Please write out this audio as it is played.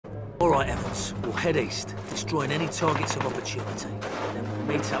All right, Evans. We'll head east, destroying any targets of opportunity. Then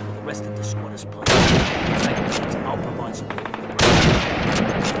we'll meet up with the rest of the squatters' plan. Take a minute, I'll provide support.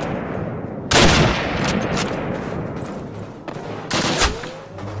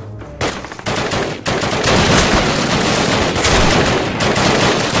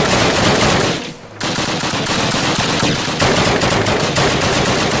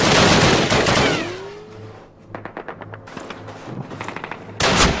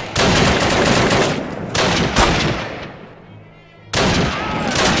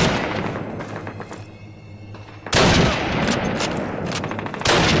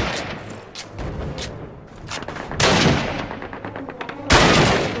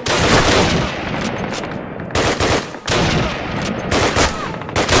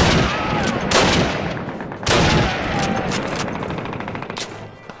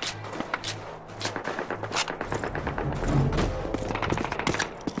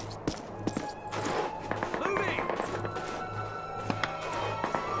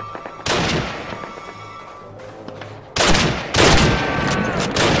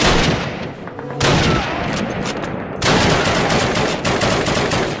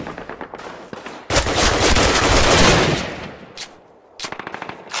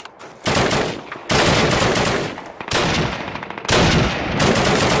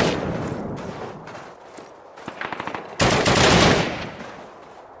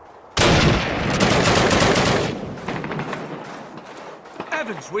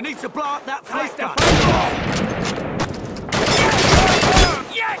 Evans, we need to blow up that flight gun.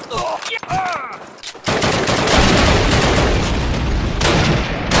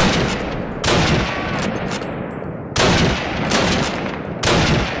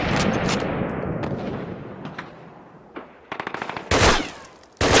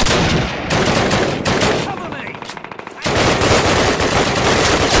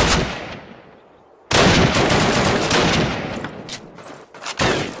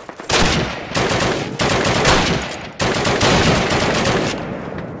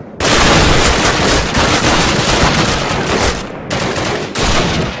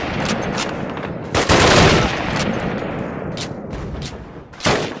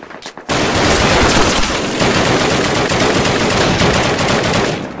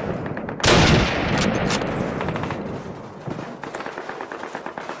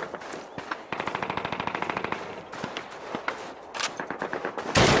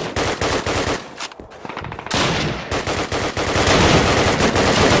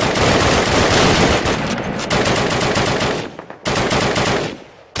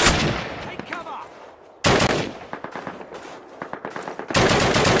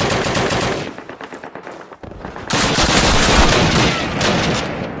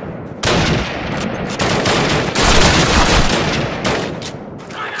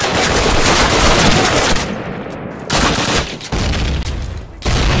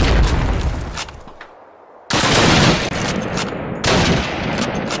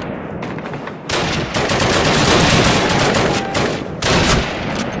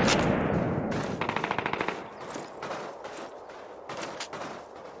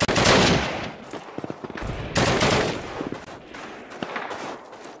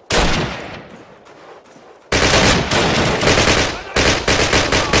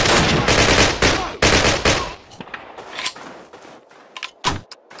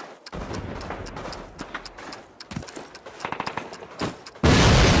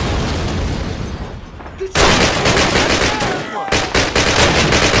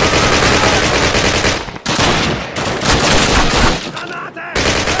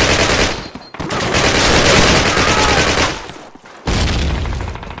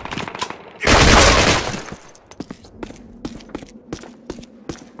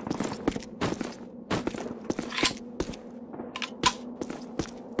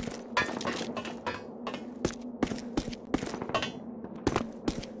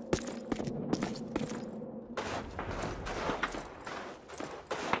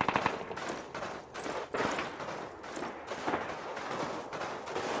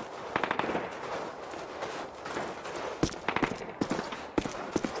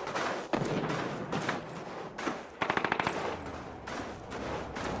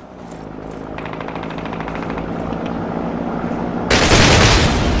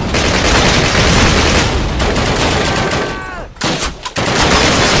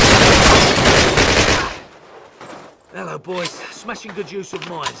 Hello, boys. Smashing good use of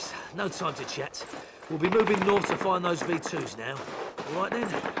mines. No time to chat. We'll be moving north to find those V2s now. All right then,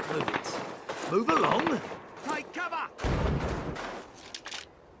 move it. Move along. Take cover!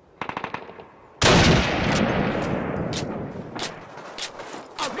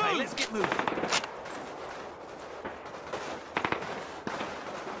 Okay. Okay, let's get moving.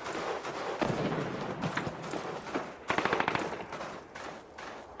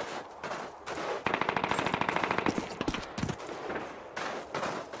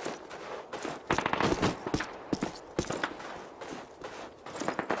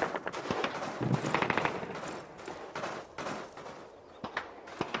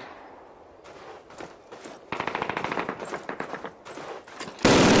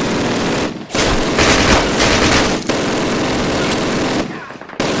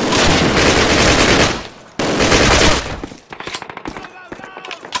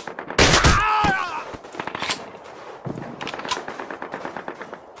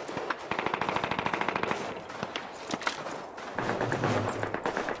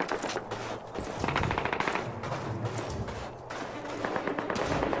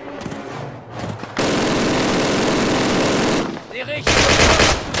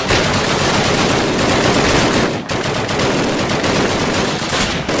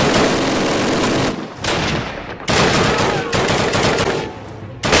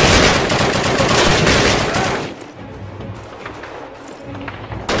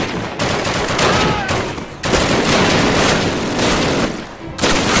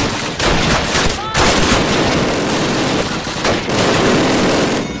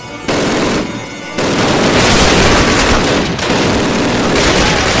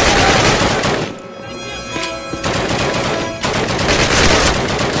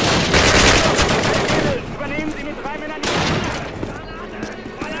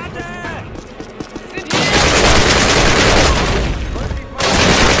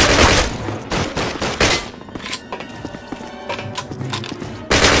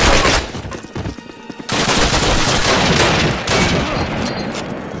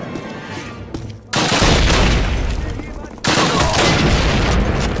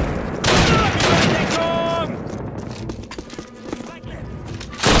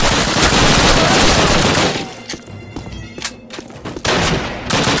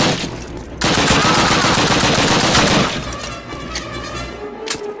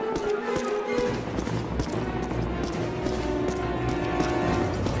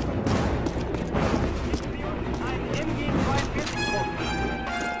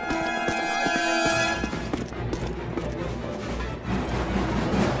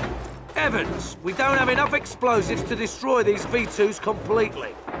 Evans, we don't have enough explosives to destroy these V2s completely.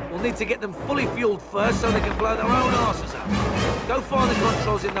 We'll need to get them fully fueled first so they can blow their own asses up. Go find the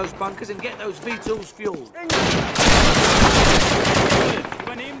controls in those bunkers and get those V2s fueled.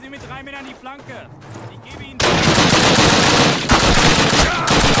 Übernehmen Sie mit 3 Männern die Flanke. Ich gebe Ihnen...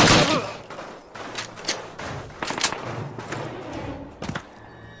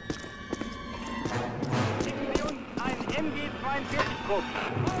 Ein MG-42-Trupp.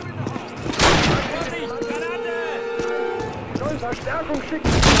 Vorsicht, Granate! Soll Verstärkung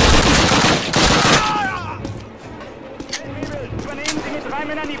schicken! Übernehmen Sie mit 3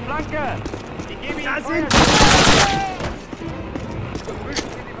 Männern die Flanke. Ich gebe Ihnen Da Feuer. sind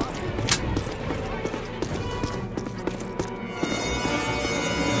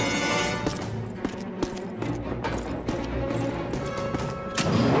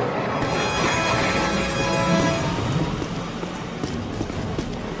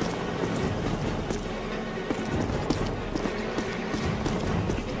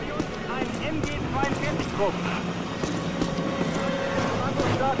Ein MG-42-Trupp.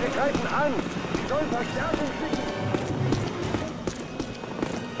 Starke greifen an! Sie sollen Verstärkung schicken!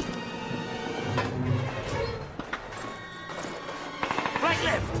 Flank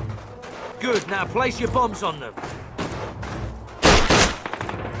left! Good, now place your bombs on them.